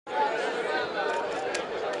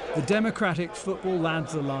The Democratic Football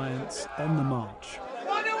Lads Alliance on the march.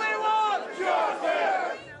 What do we want?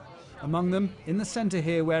 Justice! Among them, in the centre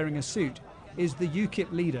here wearing a suit, is the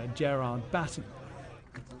UKIP leader Gerard Batten.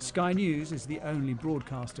 Sky News is the only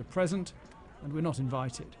broadcaster present, and we're not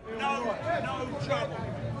invited. No trouble.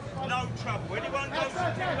 No trouble. Anyone goes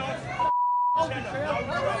to kick off,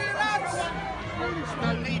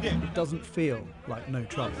 don't need it. It doesn't feel like no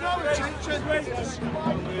trouble.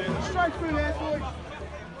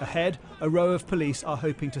 Ahead, a row of police are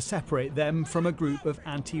hoping to separate them from a group of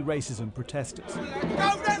anti-racism protesters. Go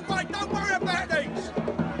that way, don't worry about these!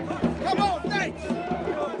 Come on, thanks!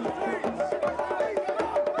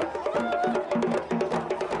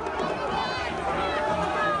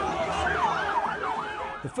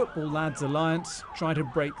 The Football Lads Alliance try to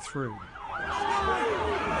break through.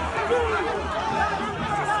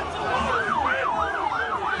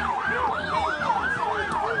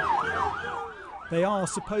 They are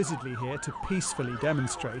supposedly here to peacefully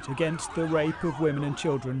demonstrate against the rape of women and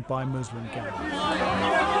children by Muslim gangs.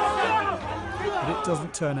 But it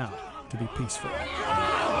doesn't turn out to be peaceful.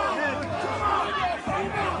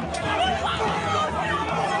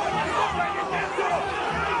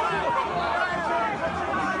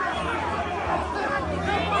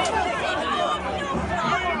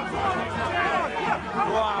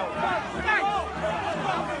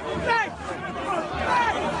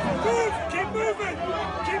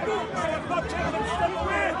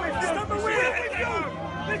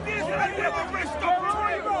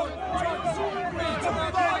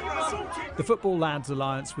 The Football Lads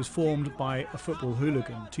Alliance was formed by a football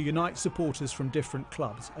hooligan to unite supporters from different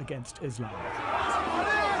clubs against Islam.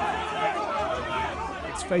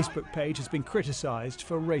 Its Facebook page has been criticised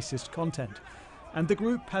for racist content, and the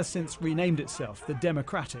group has since renamed itself the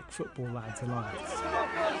Democratic Football Lads Alliance.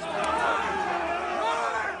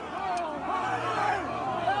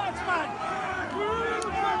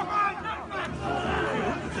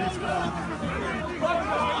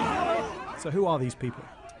 So who are these people?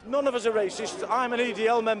 None of us are racist. I'm an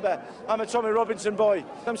EDL member. I'm a Tommy Robinson boy.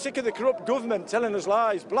 I'm sick of the corrupt government telling us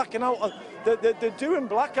lies, blacking out. They're doing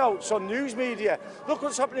blackouts on news media. Look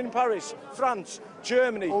what's happening in Paris, France,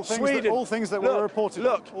 Germany, Sweden. All things that were reported.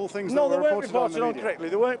 Look, all things no, that they were weren't reported on the correctly.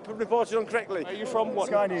 They weren't reported on correctly. Are you from what?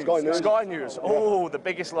 Sky News. Sky News. Oh, the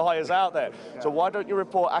biggest liars out there. Yeah. So why don't you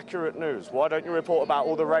report accurate news? Why don't you report about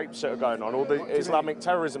all the rapes that are going on, all the Islamic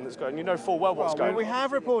terrorism that's going on? You know full well what's going on. We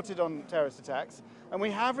have reported on terrorist attacks, and we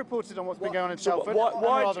have reported on what's been going on in Telford.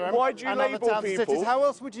 Why do you label people? How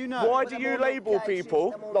else would you know? Why do you label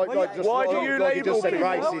people? Why do you label people?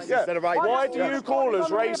 Racist instead of racist? Why do you call us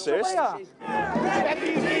racist?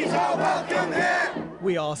 Refugees are welcome here!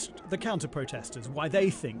 We asked the counter-protesters why they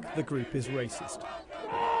think the group is racist.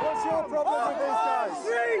 What's your problem with these guys?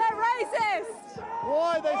 They're racist!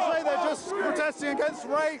 Why? They say they're just protesting against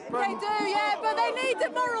rape. They do, yeah, but they need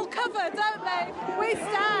a moral cover, don't they? We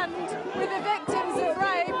stand with the victims of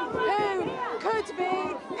rape who could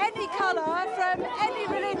be any colour, from any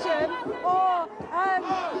religion or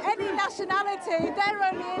any nationality. They're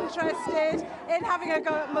only interested in having a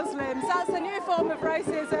go at Muslims. That's a new form of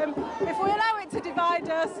racism. If we allow it to divide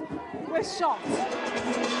us, we're shot.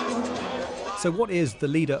 So what is the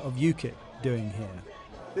leader of UKIP doing here?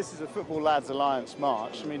 This is a Football Lads Alliance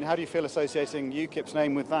march. I mean, how do you feel associating UKIP's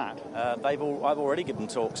name with that? I've already given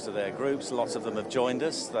talks to their groups. Lots of them have joined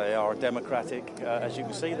us. They are democratic. As you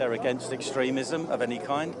can see, they're against extremism of any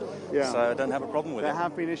kind. Yeah. So I don't have a problem with it. There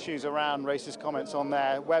have been issues around racist comments on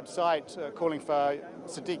their website, calling for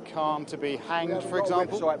Sadiq Khan to be hanged, for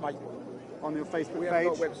example. Website, mate. On your Facebook we page.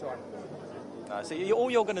 Have got a website. So all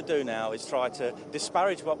you're going to do now is try to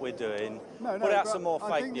disparage what we're doing, put out some more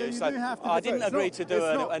fake news. So I didn't agree to do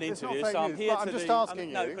an interview, so I'm here to do... I'm just asking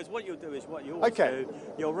you. No, because what you'll do is what you always do.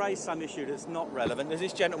 You'll raise some issue that's not relevant. As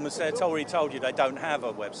this gentleman said, already told you they don't have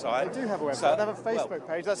a website. They do have a website. So, they have a Facebook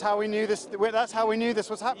page. That's how we knew this. That's how we knew this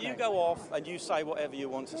was happening. You go off and you say whatever you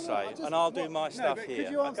want to say, and I'll do my stuff here.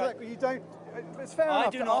 Could you answer that? You don't... It's fair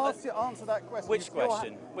enough to answer that question. Which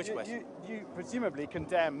question? Which question? You presumably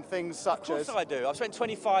condemn things such as... Of course I do. I've spent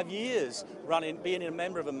 25 years being a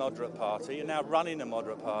member of a moderate party and now running a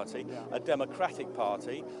moderate party, a democratic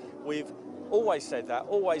party. We've always said that,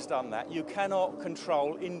 always done that. You cannot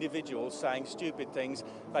control individuals saying stupid things.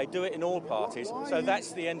 They do it in all parties. So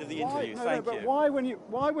that's the end of the interview. Thank you. But why when you've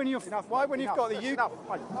got the UK...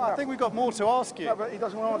 I think we've got more to ask you. No, but he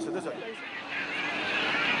doesn't want to answer, does he?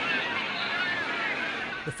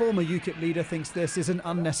 The former UKIP leader thinks this is an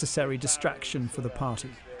unnecessary distraction for the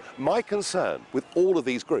party. My concern with all of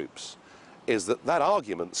these groups is that that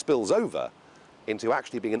argument spills over into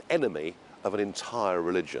actually being an enemy of an entire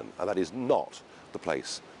religion, and that is not the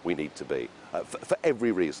place we need to be, for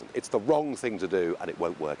every reason. It's the wrong thing to do, and it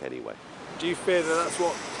won't work anyway. Do you fear that that's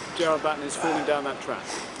what Gerard Batten is falling down that track?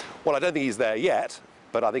 Well, I don't think he's there yet,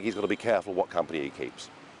 but I think he's got to be careful what company he keeps.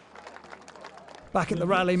 Back at the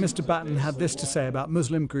rally, Mr Batten had this to say about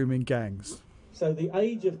Muslim grooming gangs. So the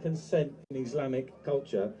age of consent in Islamic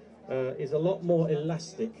culture is a lot more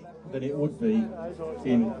elastic than it would be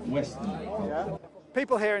in Western culture.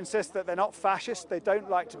 People here insist that they're not fascist, they don't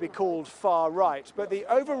like to be called far right, but the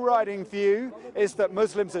overriding view is that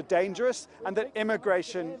Muslims are dangerous and that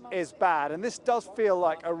immigration is bad. And this does feel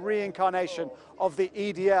like a reincarnation of the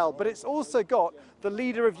EDL, but it's also got the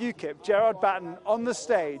leader of UKIP, Gerard Batten, on the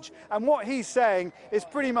stage, and what he's saying is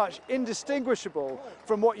pretty much indistinguishable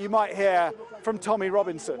from what you might hear from Tommy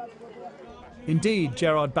Robinson. Indeed,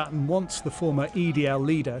 Gerard Batten wants the former EDL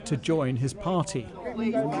leader to join his party.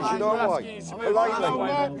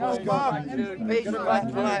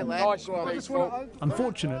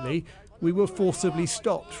 Unfortunately, we were forcibly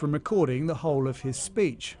stopped from recording the whole of his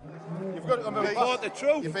speech. You've got to report the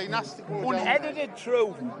truth. You've been nasty. Unedited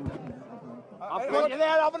truth. I've got you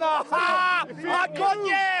there, haven't I? I got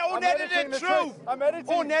you! Unedited truth! I'm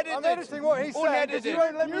editing what he's saying, because you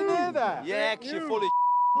won't let me near that. Yeah, because you're full of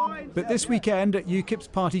But this weekend at UKIP's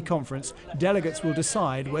party conference, delegates will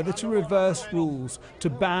decide whether to reverse rules to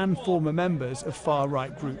ban former members of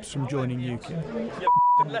far-right groups from joining UKIP.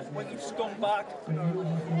 You left-wing scumbag.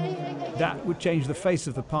 That would change the face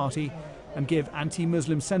of the party and give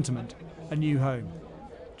anti-Muslim sentiment a new home.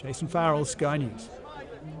 Jason Farrell, Sky News.